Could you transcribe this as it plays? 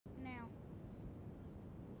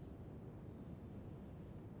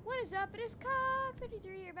is up? It is Cock53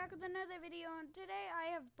 here, back with another video, and today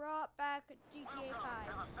I have brought back GTA 5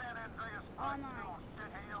 online.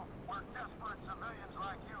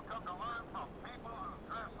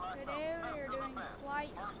 Today we are doing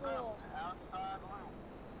Flight School.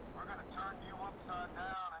 We're going to turn you upside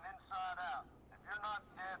down and inside out. If you're not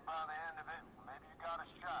dead by the end of it, maybe you got a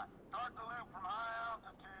shot. Start the loop from high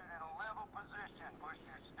altitude in a level position. Push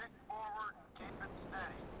your stick forward and keep it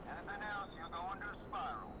steady. Anything else, you'll go into a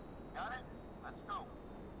spiral. Got it? Let's go.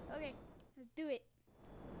 Okay, let's do it.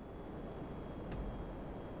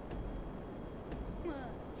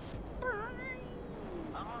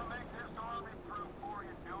 I'm going to make this army proof for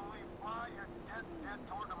you, Dooley. Fly your jet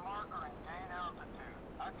toward the marker and gain altitude.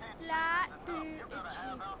 I can't Fly to you gotta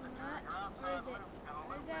have altitude. You're outside Where is it? loop, gonna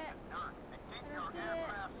Where is loop that? in the dirt. And keep I your don't see it.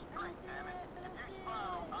 aircraft I straight, don't see damn it. it. I If don't you see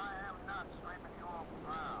spiral, it. I am not scraping you off the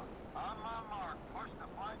ground. On my mark, push the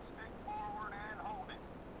flight stick forward and hold it.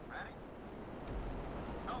 Ready?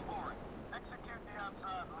 Go for it. Execute the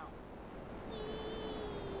outside loop.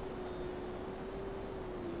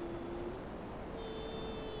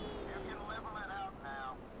 You can level it out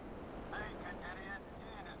now. Hey, idiot, you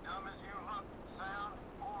ain't as dumb as you look, sound,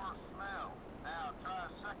 or smell. Now try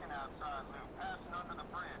a second outside loop, passing under the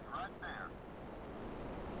bridge, right there.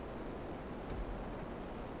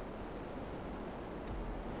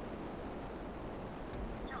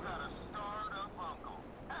 You got a starred-up uncle.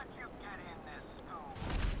 How'd you get in this school?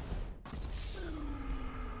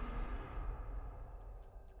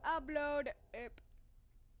 Upload it.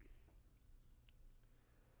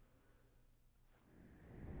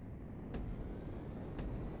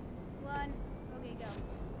 One. Okay, go.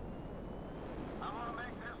 I'm gonna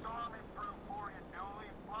make this army proof for you, Dooley.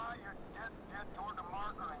 Fly your jet toward the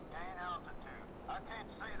marker and gain altitude. I can't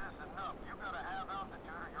say this enough. You gotta have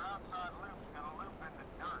altitude or your outside loop's gonna loop in the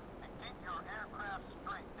dirt. And keep your aircraft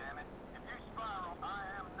straight, damn it. If you spiral, I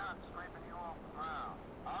am not scraping you off the ground.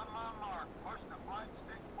 On my mark, push the flight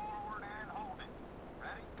stick forward and hold it.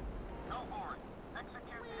 Ready? Go for it.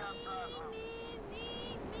 Execute the outside loop.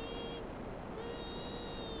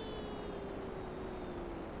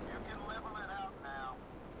 You can level it out now.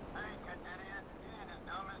 Hey, idiot, you ain't as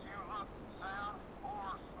dumb as you look, sound,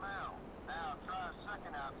 or smell. Now try a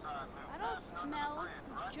second outside loop. I don't Passing under the smell, bridge,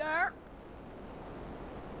 right jerk. there.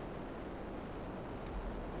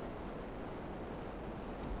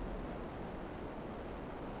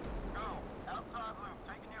 Go. Outside loop,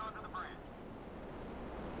 taking you under the bridge.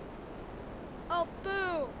 Oh,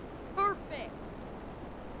 boo! Perfect.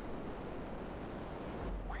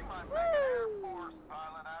 We might make an Air Force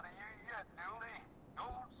pilot out of you yet, Dooley.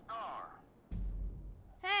 Gold star.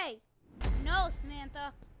 Hey! No,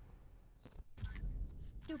 Samantha.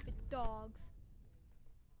 Stupid dogs.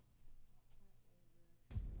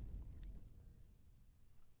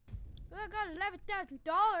 Well, I got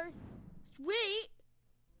 $11,000. Sweet.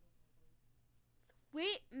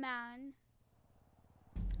 Sweet, man.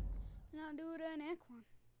 Now do the next one.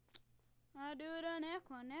 I'll do the next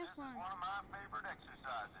one. This is one of my favorite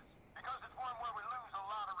exercises because it's one where we lose a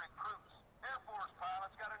lot of recruits. Air Force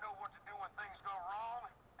pilots got to know what to do when things go wrong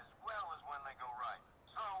as well as when they go right.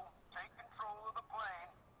 So, take control of the plane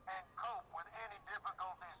and cope with any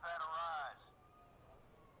difficulties that arise.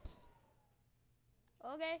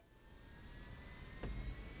 Okay.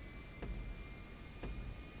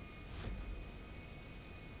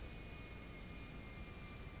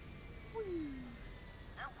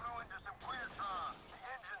 You flew into some queertron. The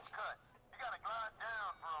engine's cut. You got to glide down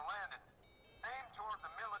for a landing. Aim toward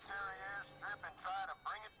the military airstrip and try to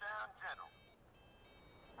bring it down gentle.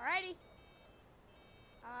 Alrighty.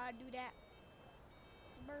 I'll do that.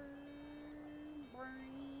 Burn,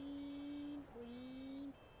 burn,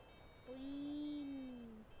 burn,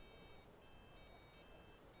 burn.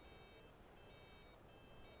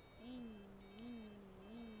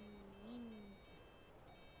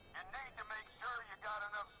 You need to make sure you got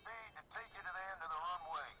enough speed to take you to the end of the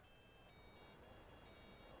runway.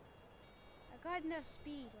 I got enough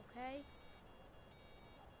speed, okay?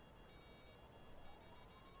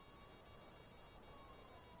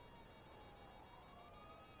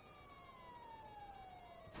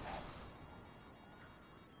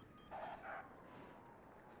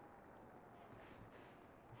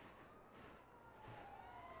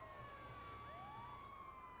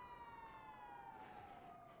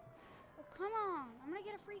 Oh, come on. I'm gonna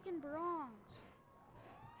get a freaking bronze.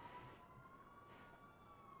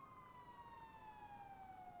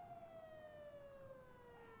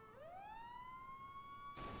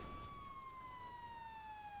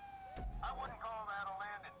 I wouldn't call that a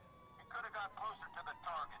landing. You could have got closer. closer to the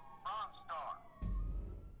target. Bronze star.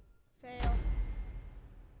 Fail.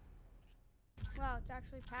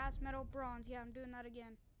 actually pass, metal, bronze. Yeah, I'm doing that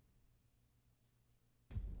again.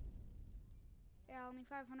 Yeah, only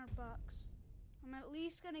 500 bucks. I'm at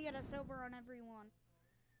least gonna get a silver on every one.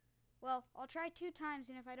 Well, I'll try 2 times,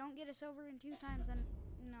 and if I don't get a silver in 2 times, then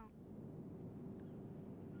no.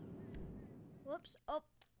 Whoops. Oh,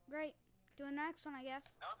 great. Do the next one, I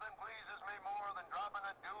guess. Nothing pleases me more than dropping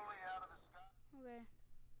a dually out of the sky. Okay.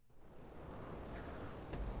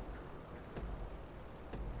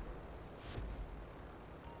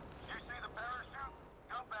 You see the parachute?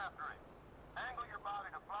 Jump after it. Angle your body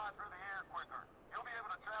to fly through the air quicker. You'll be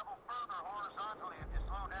able to travel further horizontally if you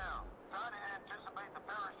slow down. Try to anticipate the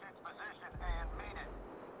parachute's position and meet it.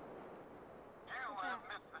 You have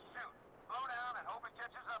missed the chute. Slow down and hope it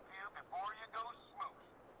catches up to you before you go smoosh.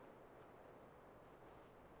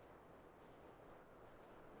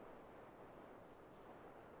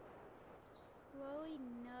 Slowly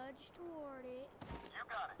nudge toward it. You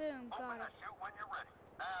got it. Boom, Open got the it. chute when you're ready.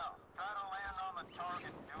 Now, try to land on the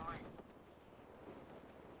target, dually.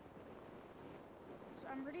 So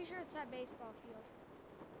I'm pretty sure it's that baseball field.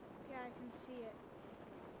 Yeah, I can see it.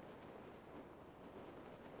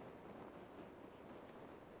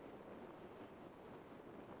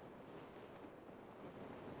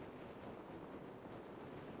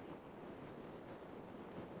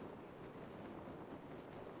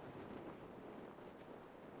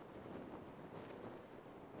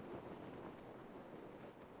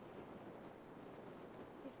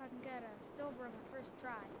 See if I can get a silver on the first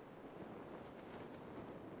try.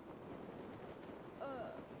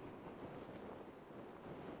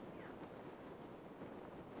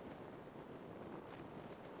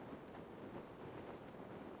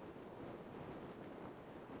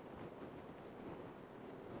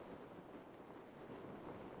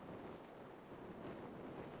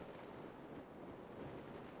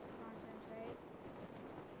 Concentrate.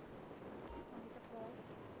 Don't hit the pole.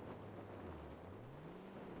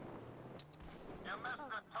 You missed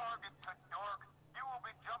the target, sick dork. You will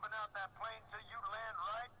be jumping out that plane till you land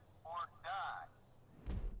right or die.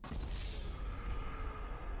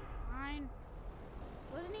 Fine.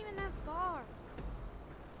 Wasn't even that far.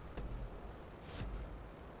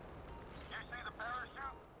 You see the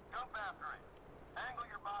parachute? Jump after it. Angle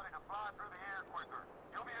your body to fly through the air quicker.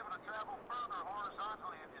 You'll be able to travel further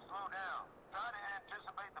horizontally if you slow down. Try to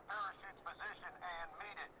anticipate the parachute's position and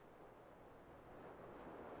meet it.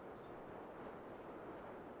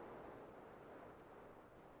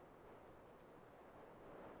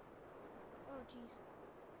 Oh, jeez.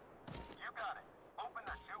 You got it. Open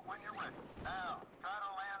the chute when you're ready. Now, try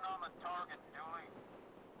to land on the target, dually.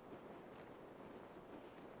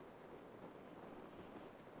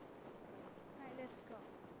 Alright, let's go.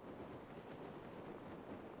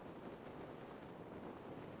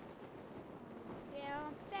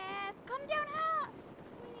 Down fast. Come down hot.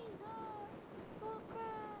 We need hot. Go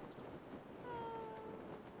crash.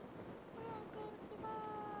 We are going to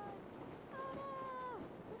survive. Oh no.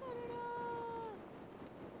 We got it up.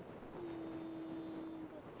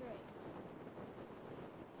 Go straight.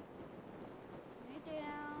 Bring it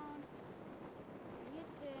down. Bring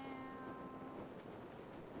it down.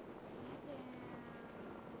 Bring it down.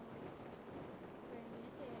 Bring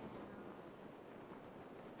it down.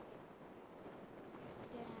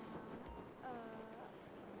 Down, up.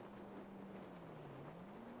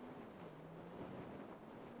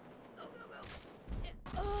 Go, go, go. Yeah.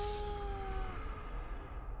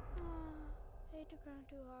 I hate to ground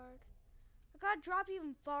too hard. I gotta drop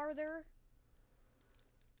even farther.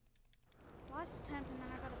 Last attempt and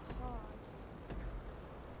then I gotta pause.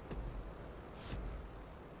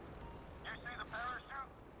 You see the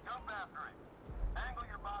parachute? Jump after it. Angle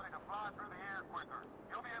your body to fly through the air quicker.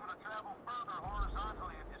 You'll be able to travel further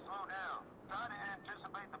horizontally if you slow down. Try to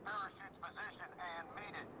anticipate the parachute's position and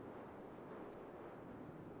meet it.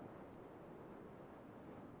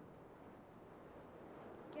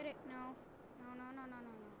 Get it? No. No, no, no, no,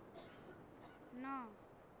 no, no. No.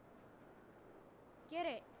 Get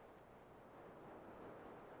it.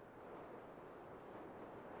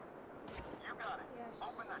 You got it. Yes.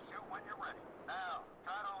 Open the chute when you're ready. Now,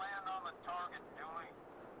 try to land on the target, dually.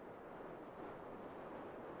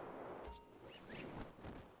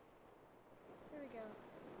 There we go.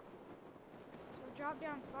 So drop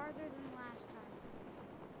down farther than last time.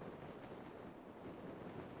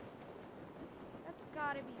 That's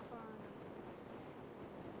gotta be fun.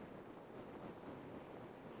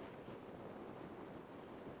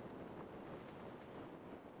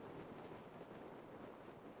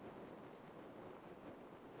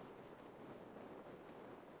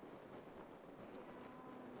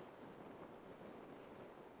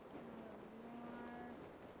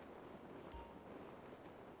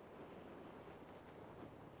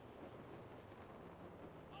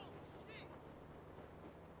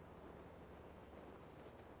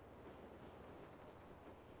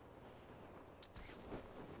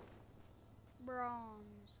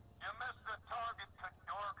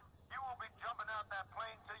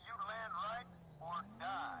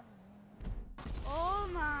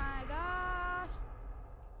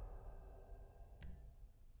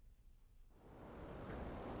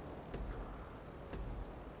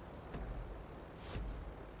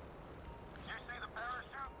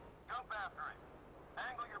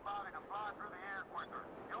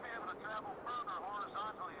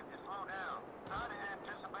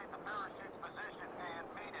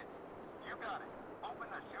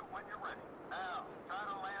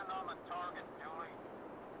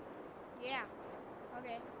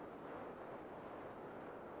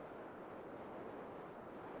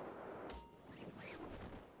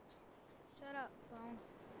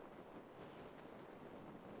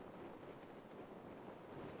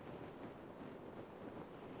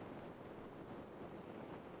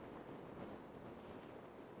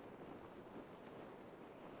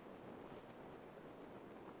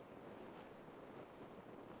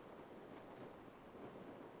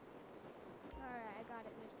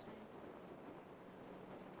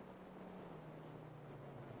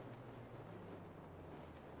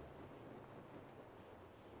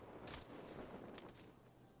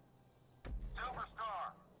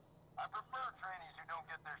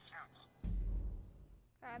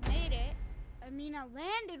 mean, I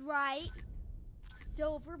landed right.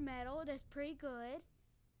 Silver medal. That's pretty good.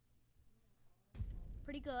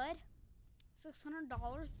 Pretty good.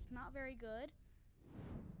 $600. Not very good.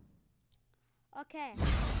 Okay.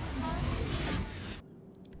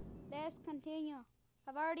 Let's continue.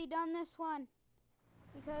 I've already done this one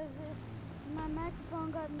because my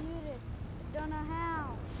microphone got muted. I don't know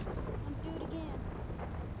how. I'll do it again.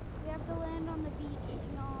 We have to land on the beach.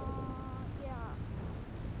 No, yeah.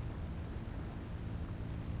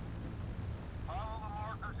 Follow the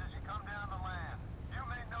markers as you come down the land. You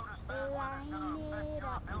may notice that weather's going to affect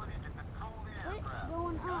your ability to control the aircraft.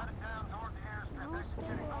 Going up. Got it down toward the airstrip. Don't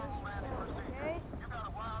Executing normal stabilize landing yourself, procedures. okay? You got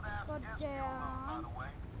a wild ass Go jet fuel load, by down. the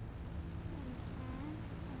way.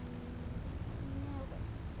 Nailed it.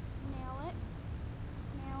 Nail it.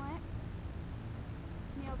 Nail it.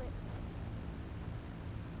 Nailed it.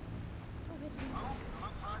 Go get some. Oh,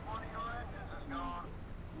 looks like one of your engines is gone.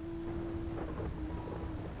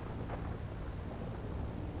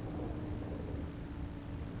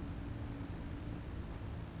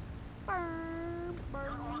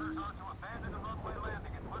 Your orders are to abandon the runway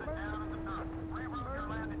landing and put it down in the dirt. Reroute your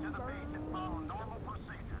landing to the beach and follow normal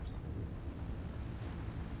procedures.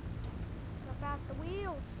 Flip out the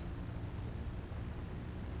wheels.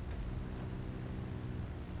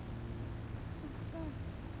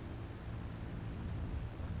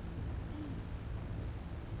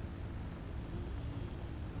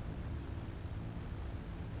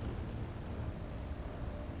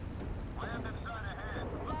 Land inside ahead.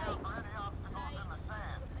 Look out for any obstacles in the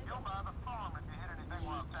sand. You'll buy the farm if you hit anything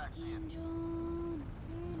while taxiing. Engine.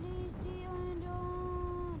 Release the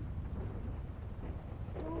engine.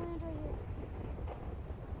 Don't land right here.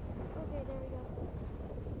 Okay, there we go.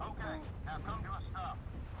 Okay, now come to a stop.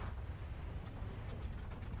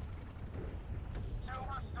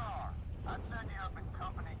 Silver Star. I'd send you up in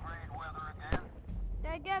company grade weather again.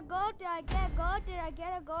 Did I get gold? Did I get gold? Did I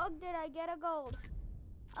get a gold? Did I get a gold?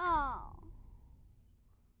 Oh.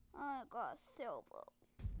 I got silver.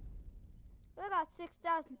 I got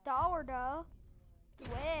 $6,000 though.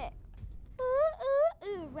 Sweet.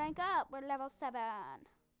 Ooh. Rank up. We're level 7.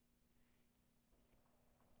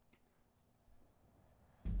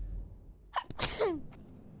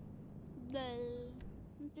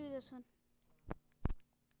 Let's do this one.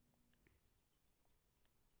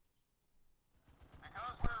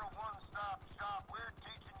 Because we're a one-stop shop, we're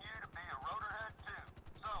teaching you to be a rotorhead too.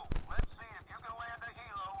 So, let's see if you can land a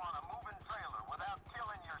helo on a moving trailer without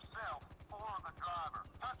killing yourself or the driver.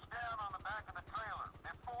 Touch down on the back of the trailer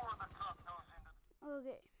before the truck goes into the...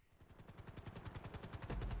 Okay.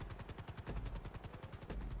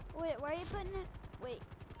 Wait, where are you putting it? Wait.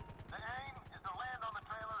 The aim is to land on the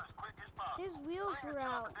trailer as quick as possible. His wheels Bring are the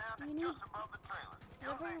out. chopper down to You need. just above the trailer. Does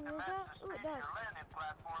You'll that bring need to wheels match out? the Ooh, it speed of does. your landing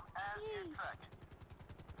platform as you Yay. track it.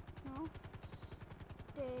 No.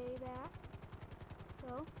 Stay back.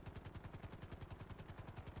 Go.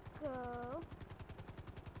 Go.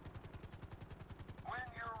 When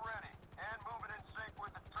you're ready and moving in sync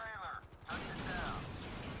with the trailer, touch it down.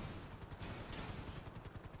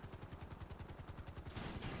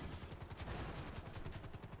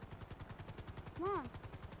 Come on.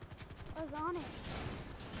 I was on it.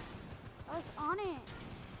 I was on it.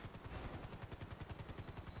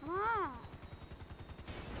 Come on.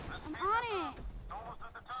 Let's I'm speed on this it. up. It's almost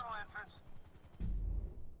at the tunnel entrance.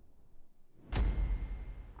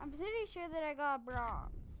 I'm pretty sure that I got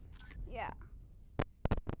bronze. Yeah.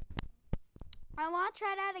 I want to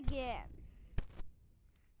try that again.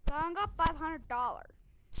 So I got $500.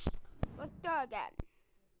 Let's go again.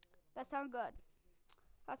 That sounds good.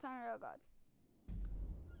 That sounds real good.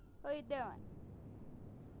 What are you doing?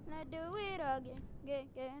 Let's do it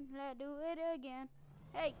again. Let's do it again.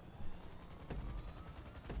 Hey.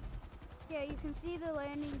 Yeah, you can see the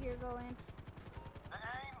landing gear going. The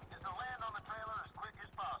aim is to land on the trailer as quick as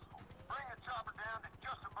possible. Bring the chopper down to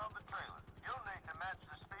just above the trailer. You'll need to match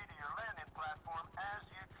the speed of your landing platform as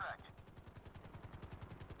you track it.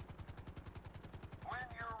 When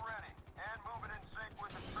you're ready and moving in sync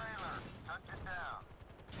with the trailer, touch it down.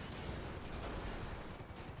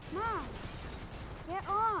 Come on. Get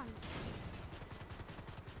on.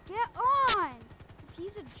 Get on.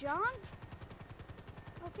 Piece of junk.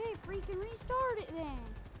 Okay, freaking restart it then.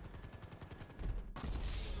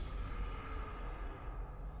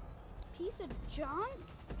 Piece of junk?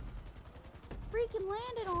 Freaking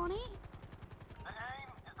landed on it. The aim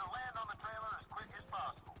is to land on the trailer as quick as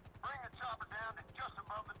possible. Bring the chopper down to just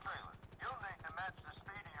above the trailer. You'll need to match the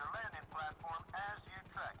speed of your landing platform as you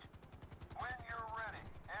track it. When you're ready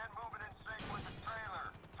and moving in sync with the trailer,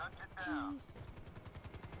 touch it down. Jeez.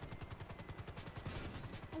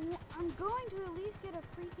 I I'm going to at least get a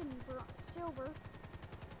freaking silver.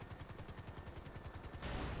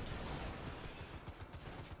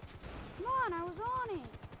 Come on, I was on it.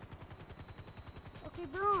 Okay,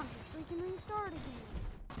 bronze, freaking restart again.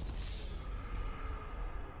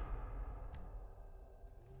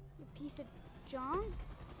 You piece of junk.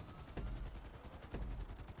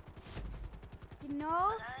 You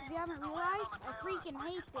know, if you haven't realized, I freaking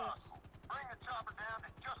hate this. Bring the chopper down to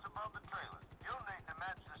just above the trailer. You'll need to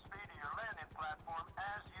match the speed of your landing platform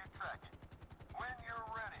as you track it. When you're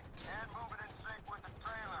ready, and move it in sync with the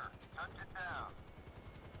trailer, touch it down.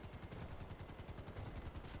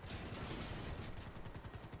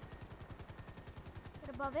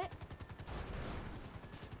 Get above it.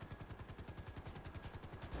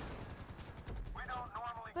 We don't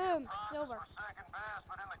normally Boom, get prizes silver. for second best,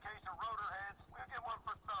 but in the case of rotor heads, we'll get one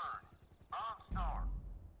for third. Bronze star.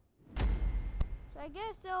 So I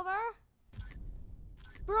get silver.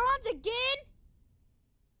 Bronze again?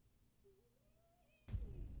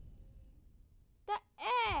 The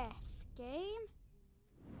F game.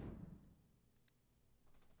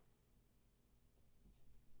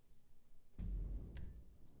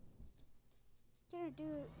 Gonna do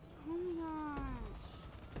it. Oh my gosh.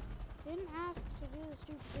 Didn't ask to do the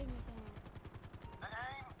stupid thing again. The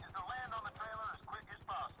aim is to land on the trailer as quick as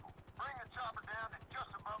possible. Bring the chopper down to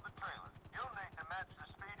just above the trailer. You'll need to match the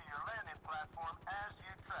speed of your landing platform as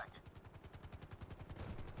you track it.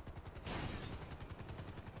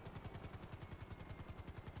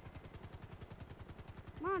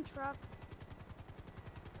 Come on, truck.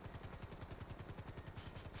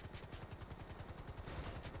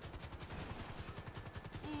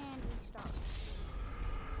 And restart.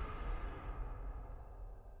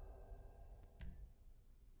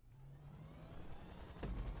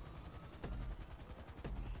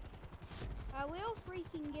 I will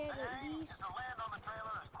freaking get The at aim is least to land on the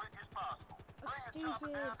trailer as quick as possible. a Bring the chopper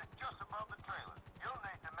down stupid... to just above the trailer. You'll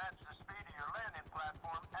need to match the speed of your landing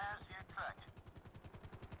platform as you track it.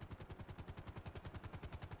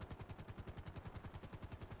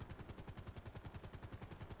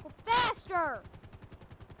 Go faster!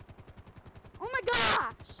 Oh my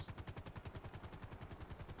gosh!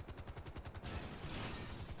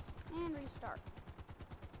 And restart.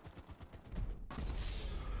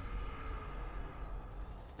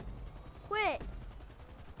 Quit!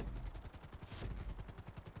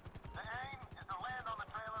 The aim is to land on the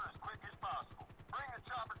trailer as quick as possible. Bring the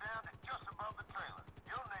chopper down to just above the trailer.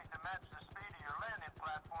 You'll need to match the speed of your landing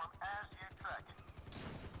platform as you track it.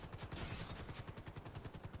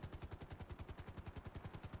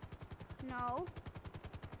 No.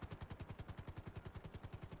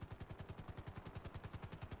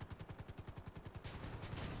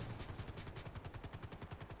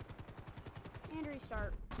 And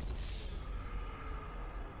restart.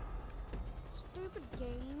 Stupid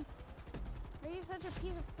game. Are you such a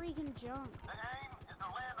piece of freaking junk? The aim is to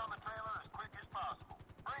land on the trailer as quick as possible.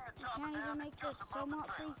 Bring the You chopper can't down even to make just this above the somewhat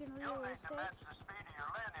trailer. freaking You'll need to realistic. match the speed of your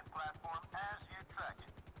landing platform as you track it.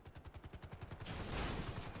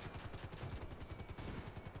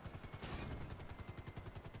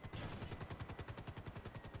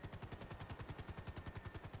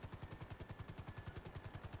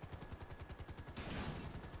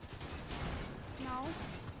 No.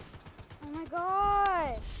 Oh my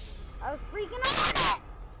gosh! I was freaking on it!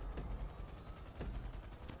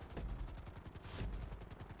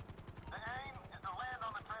 The aim is to land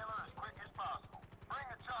on the trailer as quick as possible. Bring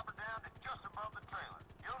the chopper down to just above the trailer.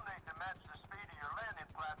 You'll need to match the speed of your landing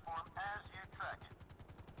platform as you track it.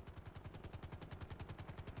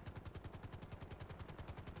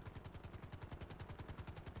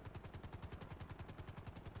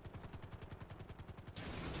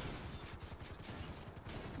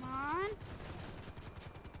 Come on.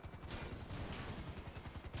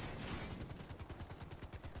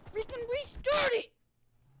 Freaking restart it!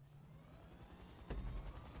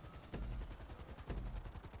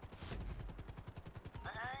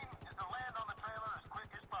 The aim is to land on the trailer as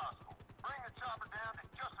quick as possible. Bring the chopper down to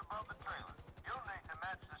just above the trailer. You'll need to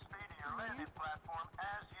match the speed of your landing platform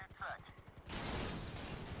as you track it.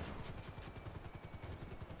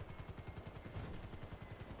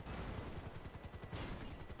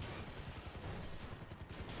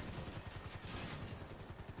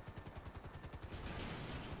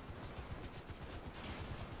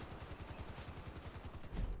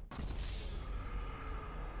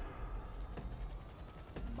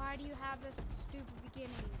 Why do you have this stupid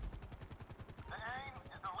beginning? The aim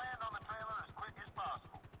is to land on the trailer as quick as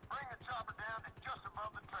possible. Bring the chopper down to just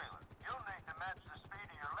above the trailer. You'll need to match the speed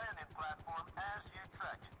of your landing platform as you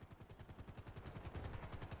track it.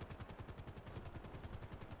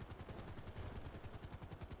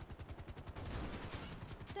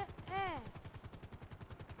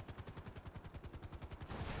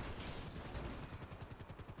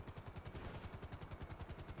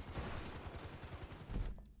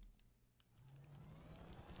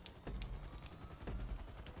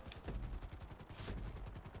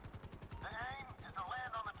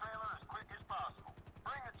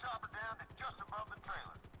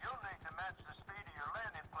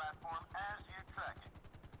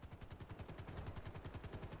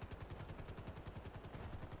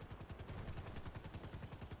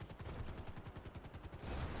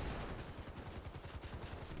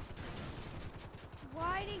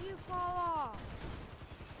 Why did you fall off?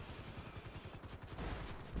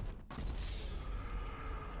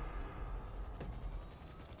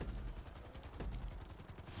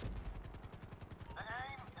 The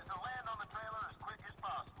aim is to land on the trailer as quick as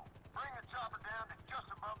possible. Bring the chopper down to just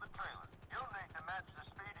above the trailer. You'll need to match the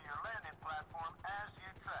speed of your landing platform as you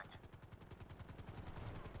track it.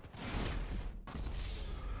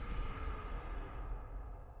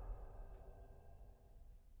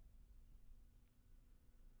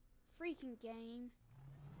 Freaking game.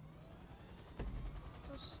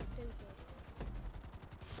 So stupid.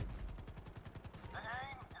 The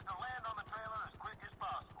aim is to land on the trailer as quick as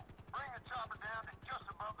possible. Bring the chopper down to just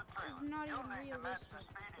above the trailer. It's not You'll even need to match the realistic,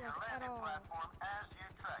 speed of your like, at landing all. platform as you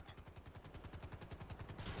track it.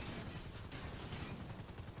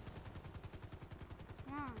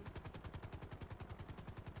 Come on.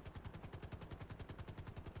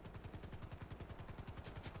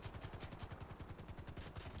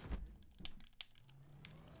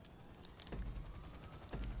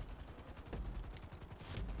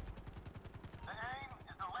 The aim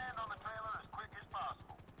is to land on the trailer as quick as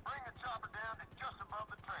possible. Bring the chopper down to just above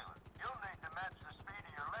the trailer. You'll need to match the speed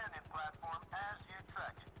of your landing platform as you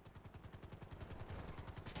track it.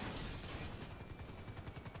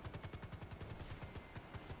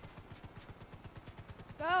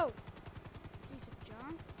 Go! Piece of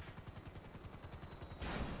junk.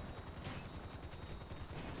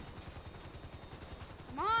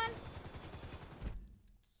 Come on!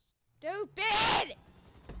 Stupid!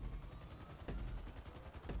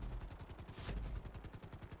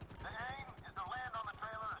 The aim is to land on the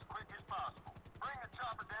trailer as quick as possible. Bring the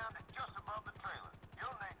chopper down to just above the trailer.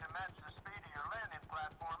 You'll need to match the speed of your landing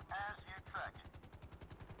platform as you track it.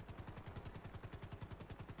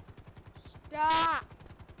 Stop!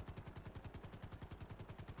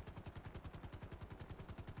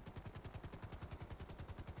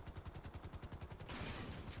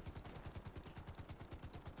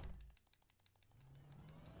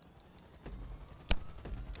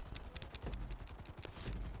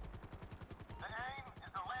 The aim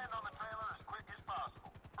is to land on the trailer as quick as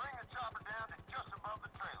possible. Bring the chopper down to just above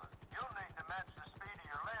the trailer. You'll need to match the speed of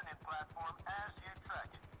your landing platform as you track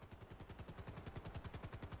it.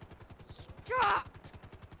 Stop!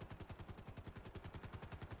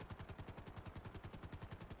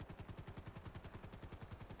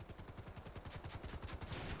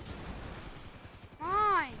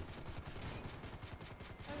 Fine!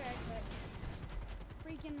 Okay, quit.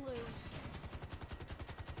 Freaking lose.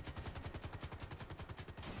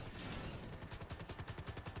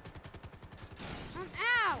 I'm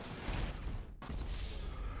out!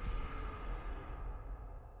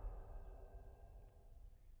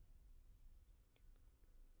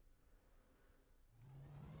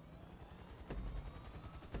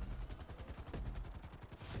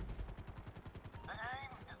 The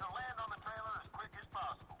aim is to land on the trailer as quick as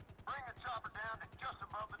possible. Bring the chopper down to just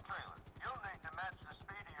above the trailer. You'll need to match the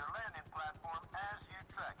speed of your landing platform as you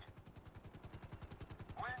track it.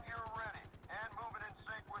 When you're ready and moving in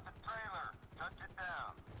sync with the trailer, touch it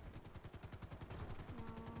down.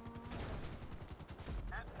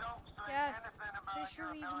 It don't say Yes, anything about pretty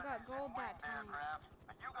sure your we even got abilities gold in that winged time. aircraft,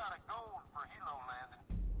 but you got a gold for helo landing.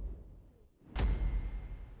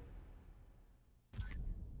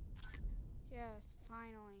 Yes,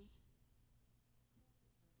 finally.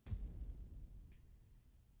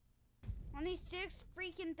 Only 6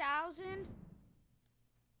 freaking thousand?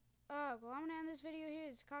 Well, I'm gonna end this video here.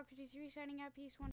 It's Cock53 signing out. Peace.